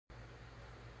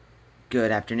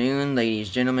Good afternoon, ladies,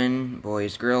 gentlemen,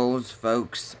 boys, girls,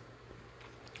 folks.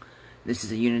 This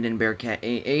is a Uniden Bearcat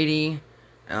 880.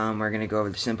 We're going to go over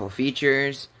the simple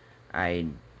features. I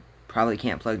probably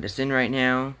can't plug this in right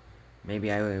now.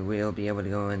 Maybe I will be able to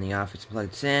go in the office and plug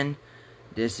this in.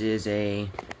 This is a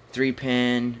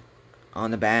 3-pin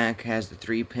on the back. Has the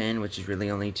 3-pin, which is really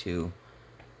only 2,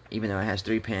 even though it has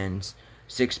 3 pins.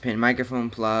 6-pin microphone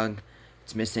plug.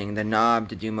 It's missing the knob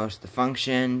to do most of the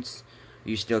functions.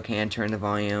 You still can turn the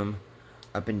volume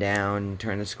up and down,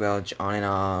 turn the squelch on and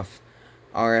off,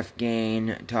 RF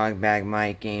gain, talk back,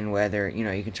 mic gain, weather,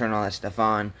 you can turn all that stuff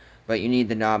on, but you need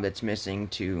the knob that's missing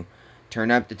to turn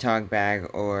up the talk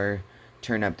back or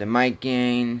turn up the mic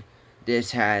gain.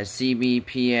 This has CB,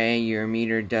 PA, your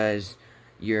meter does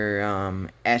your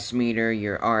S meter,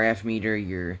 your RF meter,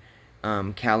 your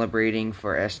calibrating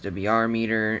for SWR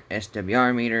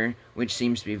meter, which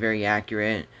seems to be very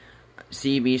accurate.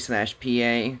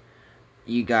 CB/PA,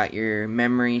 you got your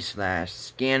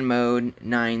memory/scan mode,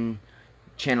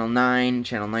 channel 9,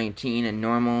 channel 19, and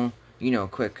normal,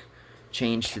 quick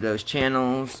change to those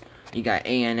channels. You got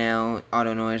ANL,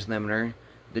 auto noise limiter,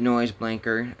 the noise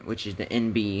blanker, which is the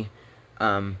NB.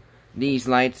 These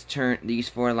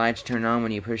 4 lights turn on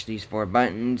when you push these 4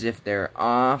 buttons. If they're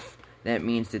off, that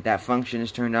means that function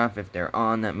is turned off. If they're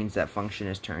on, that means that function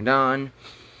is turned on.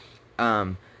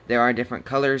 There are different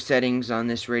color settings on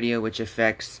this radio, which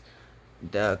affects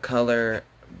the color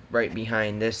right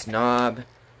behind this knob.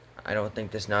 I don't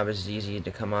think this knob is easy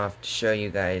to come off to show you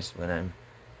guys what I'm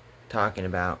talking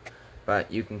about, but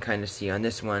you can kind of see on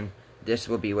this one, this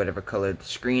will be whatever color the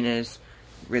screen is.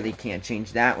 Really can't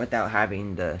change that without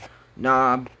having the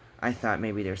knob. I thought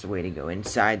maybe there's a way to go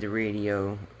inside the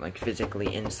radio, like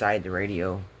physically inside the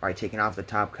radio, by taking off the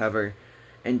top cover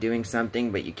and doing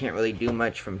something, but you can't really do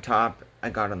much from top. I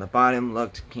got on the bottom,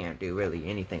 looked, can't do really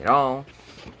anything at all.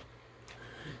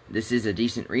 This is a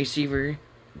decent receiver.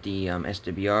 The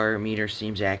SWR meter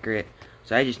seems accurate,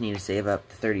 so I just need to save up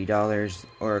to $30,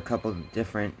 or a couple of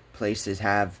different places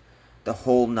have the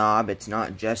whole knob. It's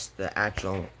not just the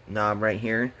actual knob right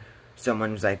here.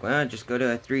 Someone was like, well, just go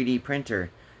to a 3D printer.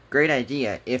 Great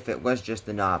idea if it was just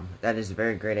the knob. That is a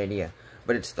very great idea,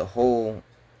 but it's the whole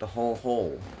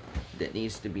hole that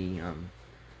needs to be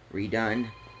redone.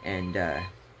 And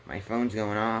my phone's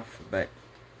going off, but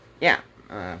yeah,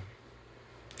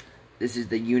 this is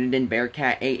the Uniden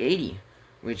Bearcat 880,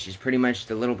 which is pretty much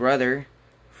the little brother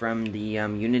from the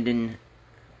Uniden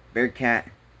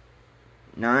Bearcat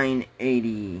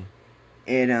 980.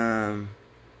 It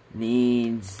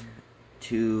needs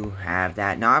to have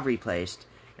that knob replaced,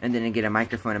 and then I get a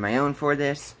microphone of my own for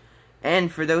this.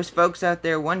 And for those folks out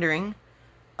there wondering,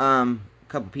 a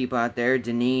couple people out there,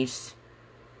 Denise,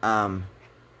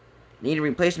 need a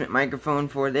replacement microphone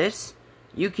for this.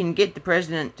 You can get the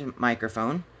President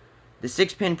microphone. The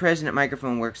 6-pin President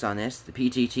microphone works on this. The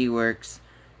PTT works.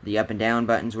 The up and down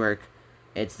buttons work.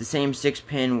 It's the same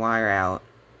 6-pin wire out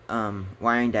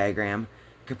wiring diagram.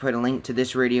 You can put a link to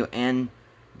this radio and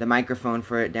the microphone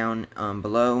for it down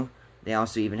below. They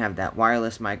also even have that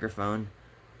wireless microphone.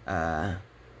 A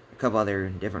couple other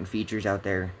different features out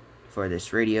there for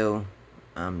this radio.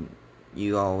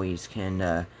 You always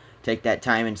can take that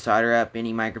time and solder up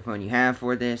any microphone you have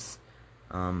for this.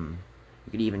 You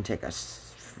could even take a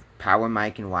power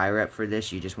mic and wire up for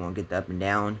this. You just won't get the up and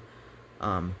down.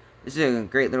 This is a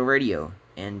great little radio,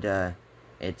 and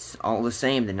it's all the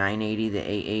same, the 980, the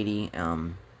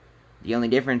 880. The only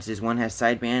difference is one has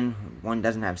sideband, one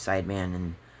doesn't have sideband,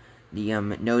 and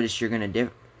the notice you're gonna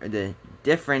the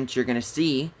difference you're gonna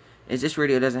see is this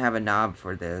radio doesn't have a knob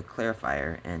for the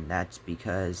clarifier, and that's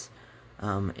because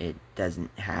it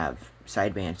doesn't have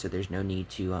sideband, so there's no need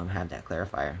to have that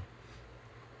clarifier.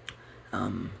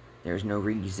 There's no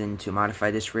reason to modify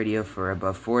this radio for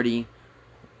above 40,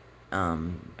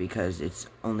 because it's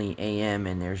only AM,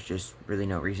 and there's just really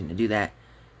no reason to do that.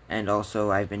 And also,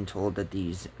 I've been told that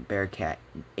these Bearcat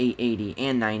 880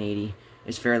 and 980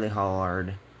 is fairly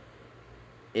hard,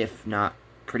 if not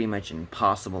pretty much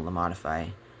impossible to modify.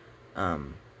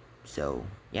 So,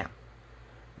 yeah.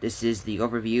 This is the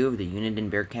overview of the Uniden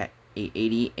Bearcat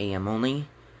 880 AM only,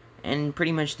 and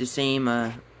pretty much the same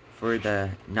for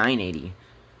the 980.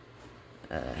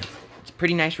 It's a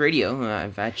pretty nice radio.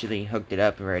 I've actually hooked it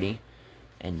up already,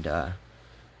 and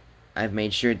I've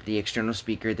made sure that the external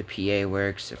speaker, the PA,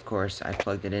 works. Of course, I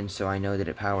plugged it in so I know that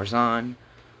it powers on.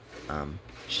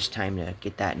 It's just time to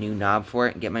get that new knob for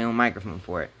it and get my own microphone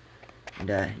for it.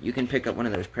 And you can pick up one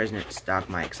of those President stock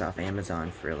mics off Amazon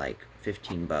for like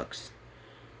 15 bucks.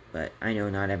 But I know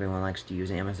not everyone likes to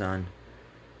use Amazon.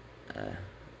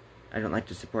 I don't like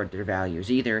to support their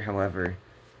values either. However,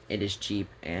 it is cheap,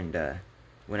 and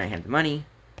when I have the money,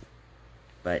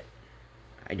 but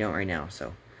I don't right now.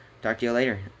 So talk to you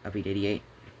later. Upbeat 88,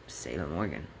 Salem,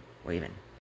 Oregon, waving.